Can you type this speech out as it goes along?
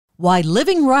Why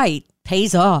living right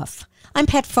pays off. I'm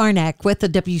Pat Farnack with the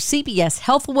WCBS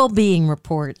Health and Wellbeing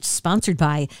Report, sponsored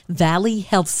by Valley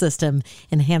Health System,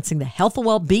 enhancing the health and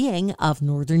well-being of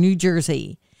Northern New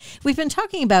Jersey. We've been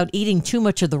talking about eating too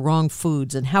much of the wrong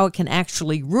foods and how it can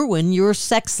actually ruin your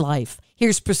sex life.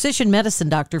 Here's precision medicine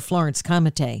Dr. Florence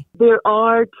Kamate. There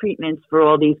are treatments for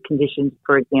all these conditions,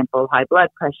 for example, high blood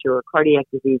pressure or cardiac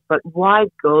disease, but why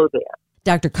go there?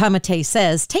 Dr. Kamate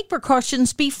says take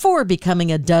precautions before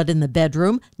becoming a dud in the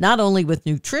bedroom, not only with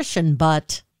nutrition,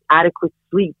 but adequate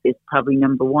sleep is probably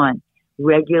number one.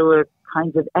 Regular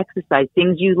kinds of exercise,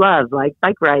 things you love, like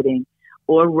bike riding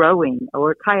or rowing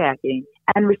or kayaking,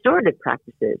 and restorative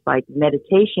practices like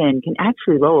meditation can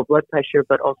actually lower blood pressure,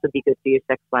 but also be good for your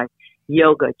sex life.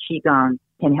 Yoga, qigong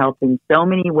can help in so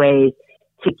many ways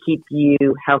to keep you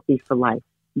healthy for life.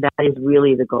 That is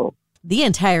really the goal. The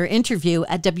entire interview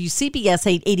at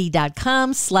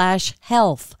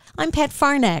WCBS880.com/health. I'm Pat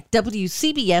Farnack,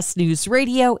 WCBS News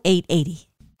Radio 880.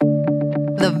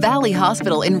 The Valley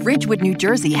Hospital in Ridgewood, New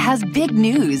Jersey has big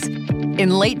news.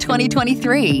 In late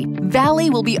 2023, Valley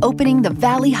will be opening the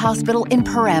Valley Hospital in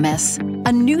Paramus,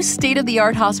 a new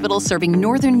state-of-the-art hospital serving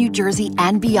Northern New Jersey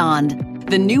and beyond.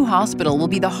 The new hospital will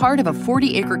be the heart of a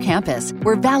 40-acre campus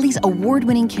where Valley's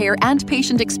award-winning care and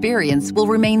patient experience will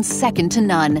remain second to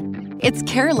none. It's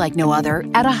care like no other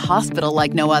at a hospital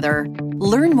like no other.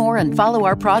 Learn more and follow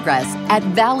our progress at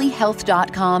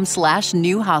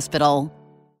valleyhealth.com/new hospital.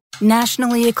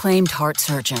 Nationally acclaimed heart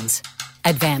surgeons.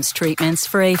 Advanced treatments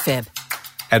for AFib.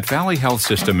 At Valley Health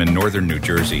System in Northern New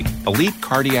Jersey, elite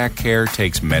cardiac care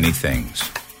takes many things.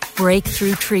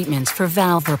 Breakthrough treatments for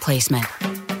valve replacement.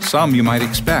 Some you might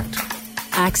expect.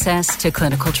 Access to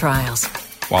clinical trials.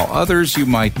 While others you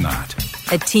might not.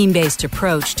 A team-based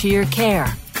approach to your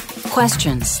care.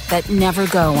 Questions that never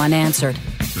go unanswered.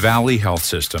 Valley Health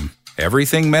System.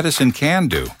 Everything medicine can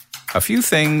do. A few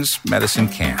things medicine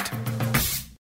can't.